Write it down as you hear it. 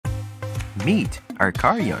Meet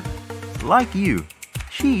Arcarion. Like you,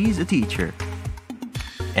 she's a teacher.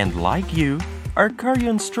 And like you,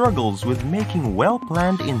 Arcarion struggles with making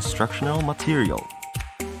well-planned instructional material.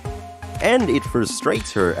 And it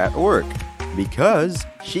frustrates her at work because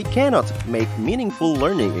she cannot make meaningful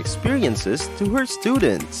learning experiences to her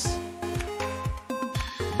students.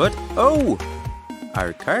 But oh!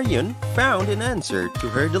 Arcarion found an answer to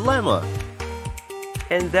her dilemma.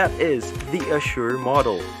 And that is the Assure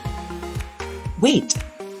model. Wait,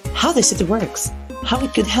 how does it works? How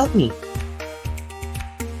it could help me?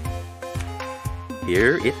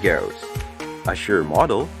 Here it goes. Assure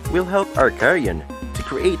model will help Arcarion to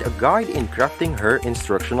create a guide in crafting her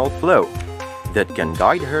instructional flow that can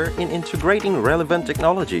guide her in integrating relevant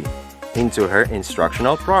technology into her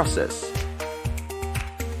instructional process.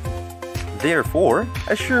 Therefore,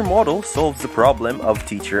 Assure model solves the problem of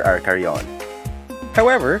Teacher Arcarion.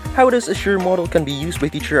 However, how does Assure model can be used by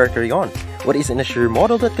Teacher Arcarion? What is an Assure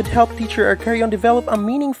model that could help Teacher Arcarion develop a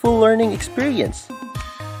meaningful learning experience?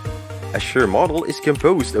 Assure model is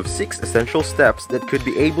composed of 6 essential steps that could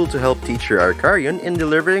be able to help Teacher Arcarion in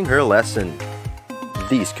delivering her lesson.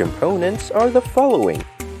 These components are the following.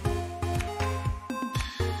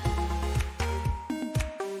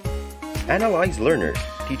 Analyze learners.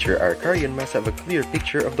 Teacher Arcarion must have a clear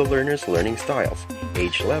picture of the learner's learning styles,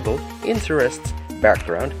 age level, interests,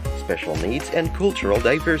 background, special needs, and cultural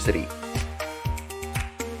diversity.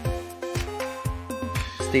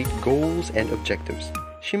 State goals and objectives.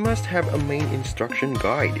 She must have a main instruction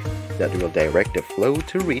guide that will direct the flow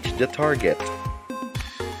to reach the target.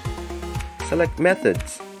 Select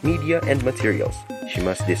methods, media, and materials. She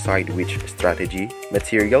must decide which strategy,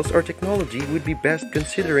 materials, or technology would be best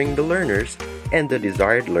considering the learners and the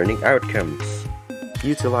desired learning outcomes.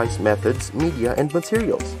 Utilize methods, media, and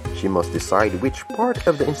materials. She must decide which part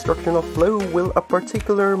of the instructional flow will a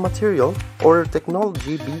particular material or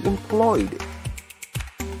technology be employed.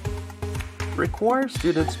 Require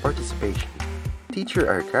students' participation. Teacher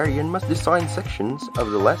Arcarion must design sections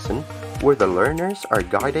of the lesson where the learners are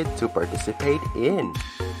guided to participate in.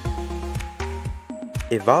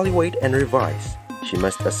 Evaluate and revise. She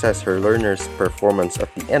must assess her learners' performance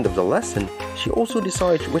at the end of the lesson. She also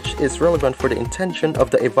decides which is relevant for the intention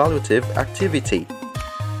of the evaluative activity.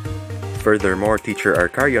 Furthermore, Teacher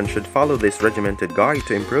Arcarion should follow this regimented guide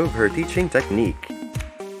to improve her teaching technique.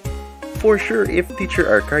 For sure, if Teacher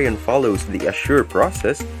Arcarion follows the Assure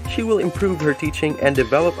process, she will improve her teaching and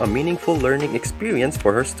develop a meaningful learning experience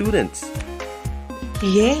for her students.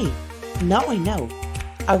 Yay! Now I know.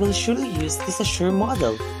 I will surely use this Assure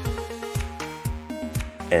model.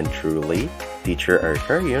 And truly, Teacher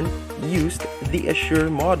Arcarion used the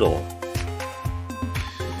Assure model.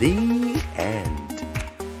 The end.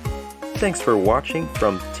 Thanks for watching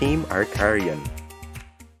from Team Arcarion.